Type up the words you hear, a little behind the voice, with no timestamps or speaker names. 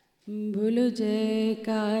बोलो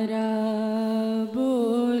जयकारा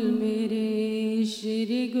बोल मेरे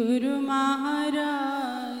श्री गुरु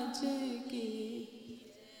महाराज की।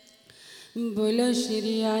 बोलो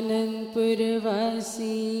श्री आनंदपुर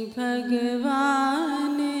वासी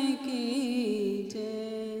भगवान की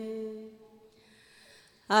जय।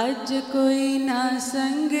 आज कोई ना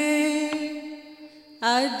संगे,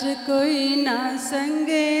 आज कोई ना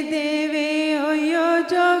संगे देवे होयो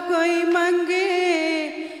जो कोई मंगे।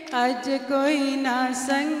 आज कोई ना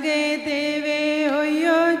संगे देवे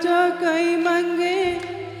होयो जो कोई मंगे।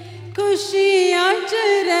 खुशियां च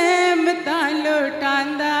रहमता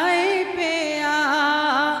लुटांदा ए पिया,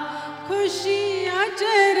 खुशियां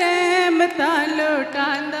च रहमता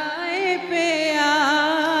लुटांदा ए पिया।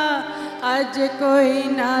 आज कोई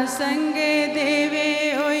ना संगे देवे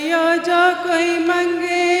होयो जो कोई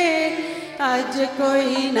मंगे। आज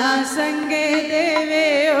कोई ना संगे देवे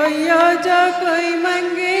होयो जो कोई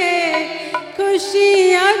मंगे।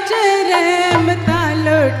 खुशियां च रहमता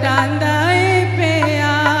लुटांदा ए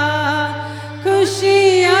पिया,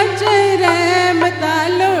 खुशियां च रहमता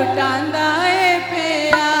लुटांदा ए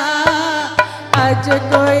पिया। आज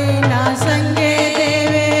कोई ना संगे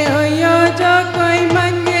देवे होयो जो कोई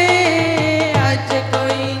मंगे। आज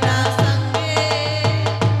कोई ना संगे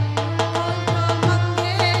जो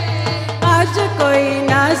मंगे। आज कोई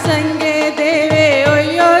ना संगे देवे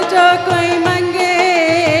होयो जो कोई मंगे।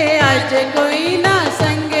 आज कोई ना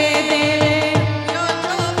संगे देवे होयो जो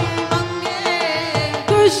कोई मंगे।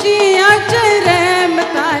 खुशियां च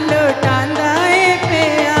रहमता लुटांदा ए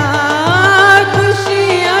पिया,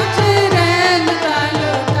 खुशियां च रहमता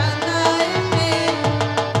लुटांदा ए पिया।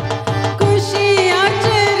 खुशियां च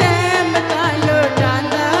रहमता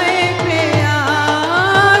लुटांदा ए पिया,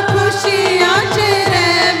 खुशियां च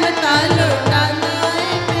रहमता लुटांदा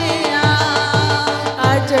ए पिया।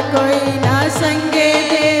 आज कोई ना संगे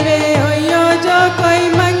देवे होयो जो कोई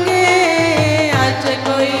मंगे। आज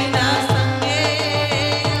कोई ना संगे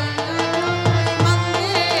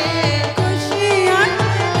मंगे। खुशियां च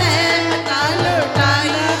रहमता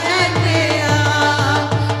लुटाई जाते आ,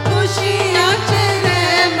 खुशियां च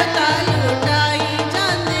रहमता लुटाई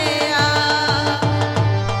जाते आ।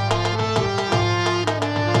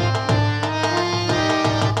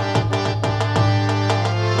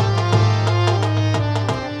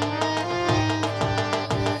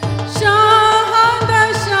 शाह दा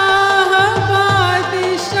शाह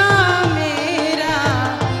बादशाह मेरा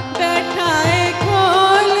बैठा है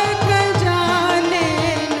खोल खजाने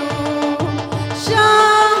नू।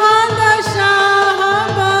 शाह दा शाह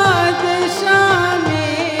बादशाह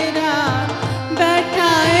मेरा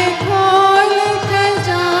बैठा है खोल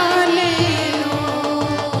खजाने नू।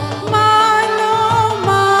 मालो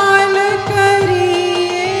माल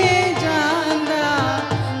करिए जांदा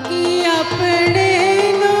कि अपने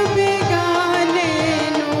नू बिगाने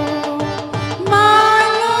नू।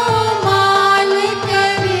 मालो माल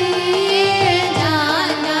करिए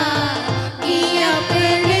जांदा कि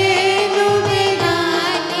अपने नू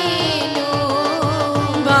बिगाने नू।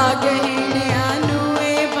 भाग हिणिया नू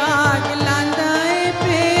ए भाग लांदा ए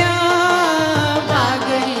पिया, भाग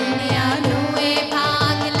हिणिया नू ए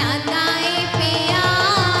भाग लांदा ए पिया।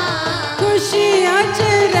 खुशियां च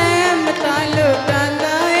रहमता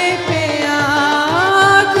लुटांदा ए पिया,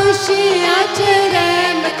 खुशियां च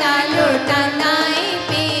रहमता लुटांदा ए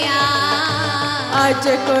पिया। आज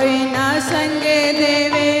कोई ना संगे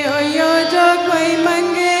देवे होयो जो कोई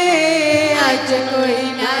मंगे। आज कोई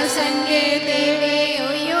ना संगे देवे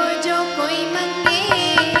होयो जो कोई मंगे।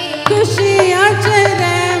 खुशियां च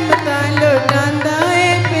रहमता लुटांदा ए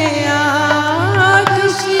पिया,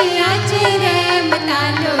 खुशियां च रहमता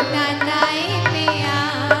लुटांदा ए पिया।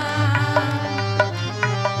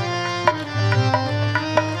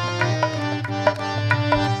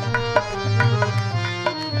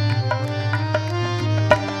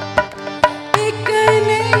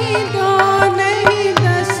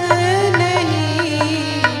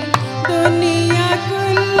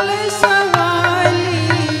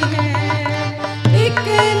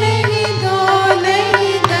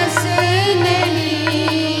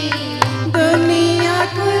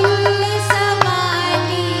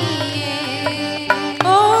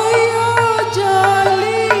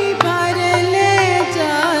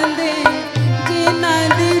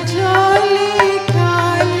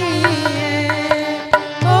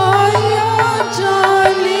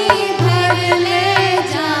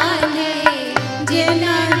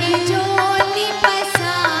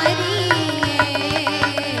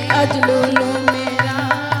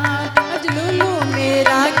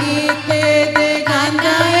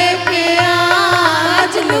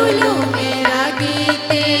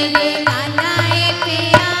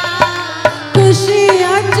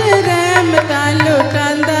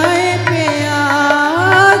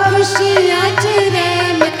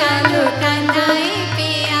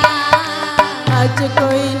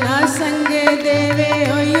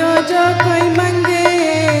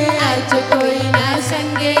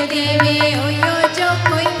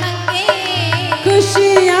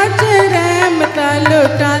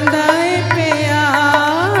 लुटांदा ए पिया,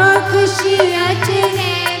 खुशियां च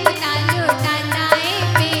रहमतां लुटांदा ए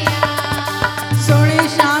पिया। सोहणी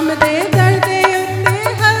शाम दे दर दे उत्ते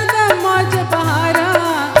हरदम मौज बहारा,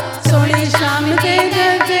 सोहणी शाम दे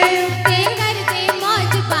दर दे ते करदे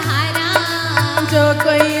मौज बहारा। जो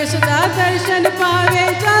कोई उसदा दर्शन पावे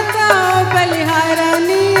जाता ओ बलिहारा।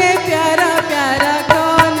 नी ए प्यारा प्यारा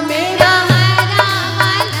कौन मेरा मेरा हरा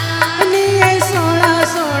वाला, नी ए सोहना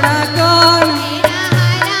सोहना कौन, मेरा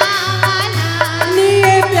हरा वाला, नी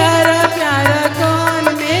ए प्यारा प्यारा कौन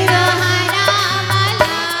मेरा, हरा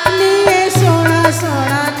वाला, नी ए सोहना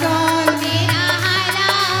सोहना कौन। मेरा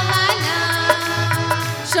हरा वाला।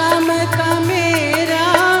 श्याम ता मेरा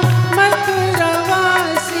मथुरा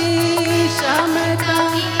वासी, श्याम ता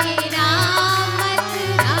मेरा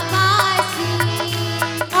मथुरा वासी,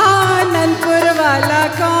 आनंदपुर वाला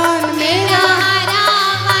कौन मेरा मेरा, हरा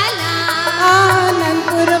वाला,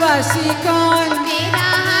 आनंदपुर वासी कौन, मेरा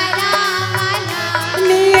हरा वाला,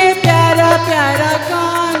 नी ए प्यारा प्यारा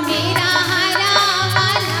कौन, मेरा हरा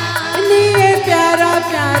वाला, नी ए प्यारा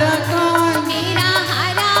प्यारा कौन, मेरा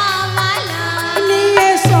हरा वाला, नी ए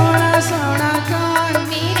सोहना सोहना कौन,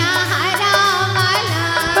 मेरा हरा वाला,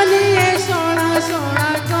 नी ए सोहना सोहना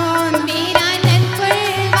कौन। मेरा ननपुर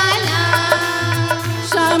वाला,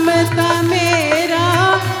 श्याम ता मेरा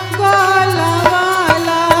गोला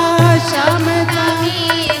वाला, श्याम ता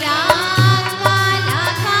मेरा काला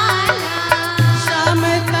काला, श्याम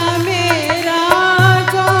ता मेरा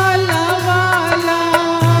गोला वाला,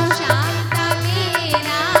 शांता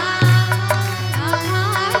मेरा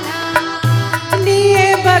काला, नी ए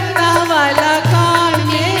भक्ता वाला कौन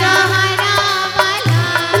मेरा मेरा, हरा वाला,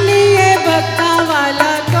 नी ए भक्ता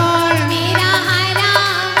वाला कौन, मेरा हरा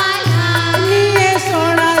वाला, नी ए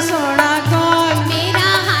सोहना सोहना कौन, मेरा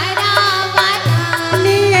हरा वाला,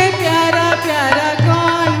 नी ए प्यारा प्यारा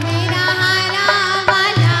कौन। मेरा हरा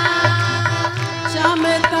वाला। श्याम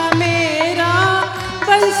ता मेरा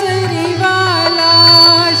बंसरी वाला,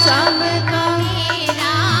 श्याम ता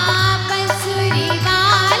मेरा बंसुरी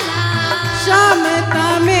वाला, श्याम ता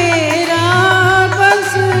मेरा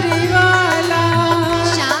बंसरी वाला,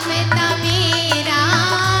 शामता मेरा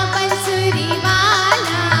बंसुरी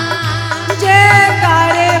वाला,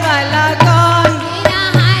 जयकारे वाला कौन, मेरा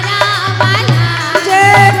हरा वाला,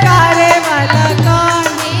 जयकारे वाला कौन,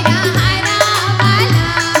 मेरा हरा वाला।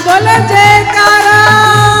 बोलो जयकारा।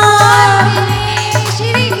 मेरे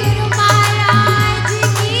श्री गुरु महाराज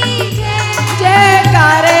की जय।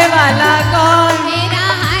 जयकारे वाला कौन, मेरा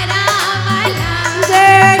हरा वाला,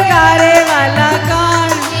 जयकारे वाला कौन,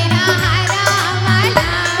 मेरा हरा वाला,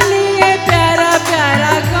 नी ए प्यारा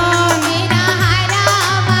प्यारा कौन, मेरा हरा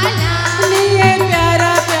वाला, नी ए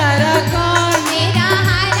प्यारा प्यारा कौन, मेरा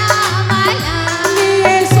हरा वाला, नी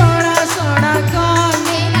ए सोहना सोहना कौन।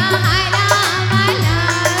 मेरा हरा वाला।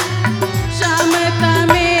 श्याम ता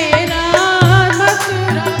मेरा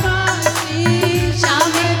मथुरा वासी,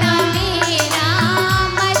 श्याम शामता मेरा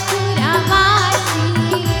मथुरा वासी,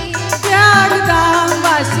 त्याग धाम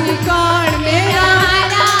वासी कौन मेरा मेरा,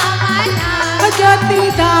 हरा वाला, ज्योति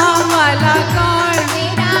धाम वाला कौन,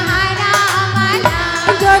 मेरा हरा वाला,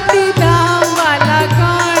 ज्योति धाम वाला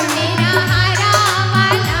कौन, मेरा हरा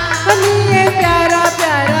वाला, नी ए प्यारा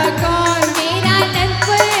प्यारा कौन, मेरा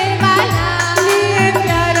ननपुर वाला, नी ए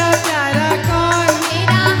प्यारा प्यारा कौन,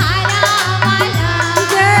 मेरा हरा वाला,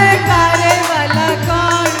 जयकारे वाला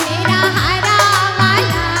कौन, मेरा हरा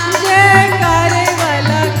वाला, जयकारे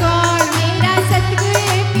वाला कौन। मेरा सतगुर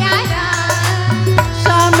प्यारा,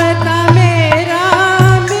 श्याम ता मेरा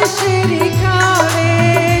मिश्री खावे,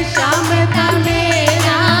 श्याम ता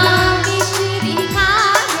मेरा मिश्री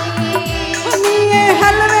खावे, नी ए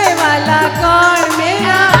हलवे वाला कौन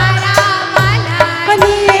मेरा, हरा वाला,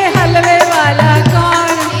 नी ए हलवे वाला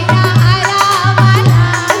कौन, मेरा हरा वाला,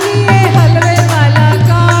 नी ए हलवे वाला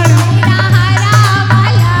कौन, मेरा हरा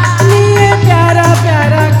वाला, नी ए प्यारा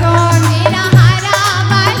प्यारा कौन, मेरा हरा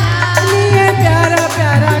वाला, नी ए प्यारा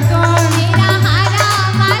प्यारा कौन। मेरा हरा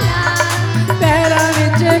वाला, पैरां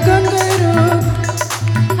विच घुंघरू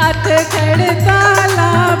हथ खड़ताला,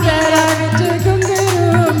 पैरां विच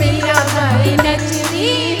घुंघरू मीरा बाई नचदी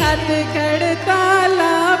हथ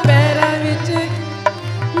खड़ताला, पैरां विच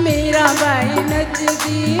मीरा बाई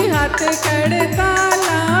नचदी हथ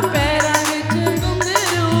खड़ताला, पैरां विच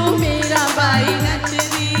घुंघरू मीरा बाई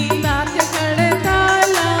नचदी हथ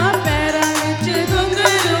खड़ताला, पैरां विच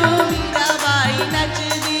घुंघरू मीरा बाई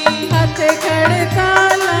नचदी हथ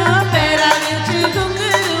खड़ताला, पैरां विच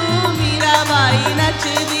घुंघरू मीरा बाई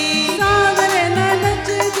नचदी। सावरे ना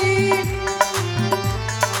नचदी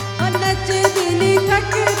ओ नचदी नी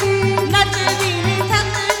थकदी, नचदी नी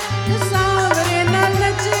थकदी, सावरे ना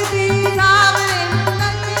नचदी, सावरे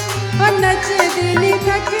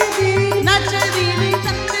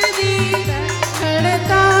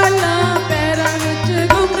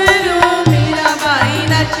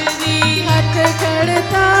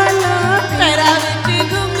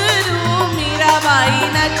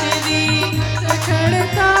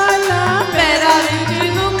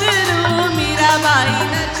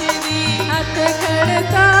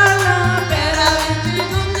ताला पैरा विच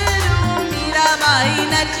घुंघरू मीरा बाई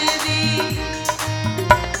नचदी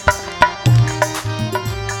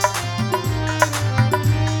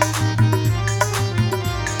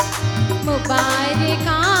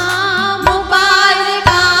मुबारका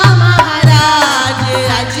मुबारका महाराज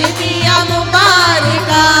अज दिया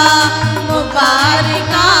मुबारका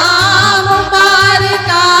मुबारका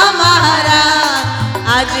मुबारका महाराज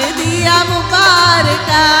अज दिया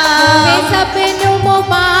मुबारका होवे सबनू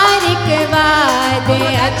मुबारकबाद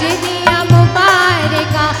अज दिया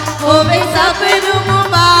मुबारका होवे सबनू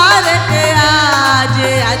मुबारक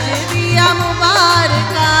अज दिया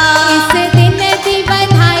मुबारका इस दिन दी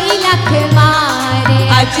बधाई लख मारे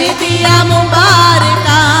अज दिया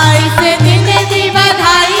मुबारका इस दिन दी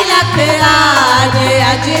बधाई लख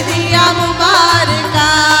अज दिया मुबारका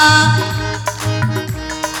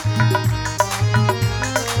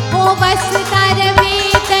हो बस कर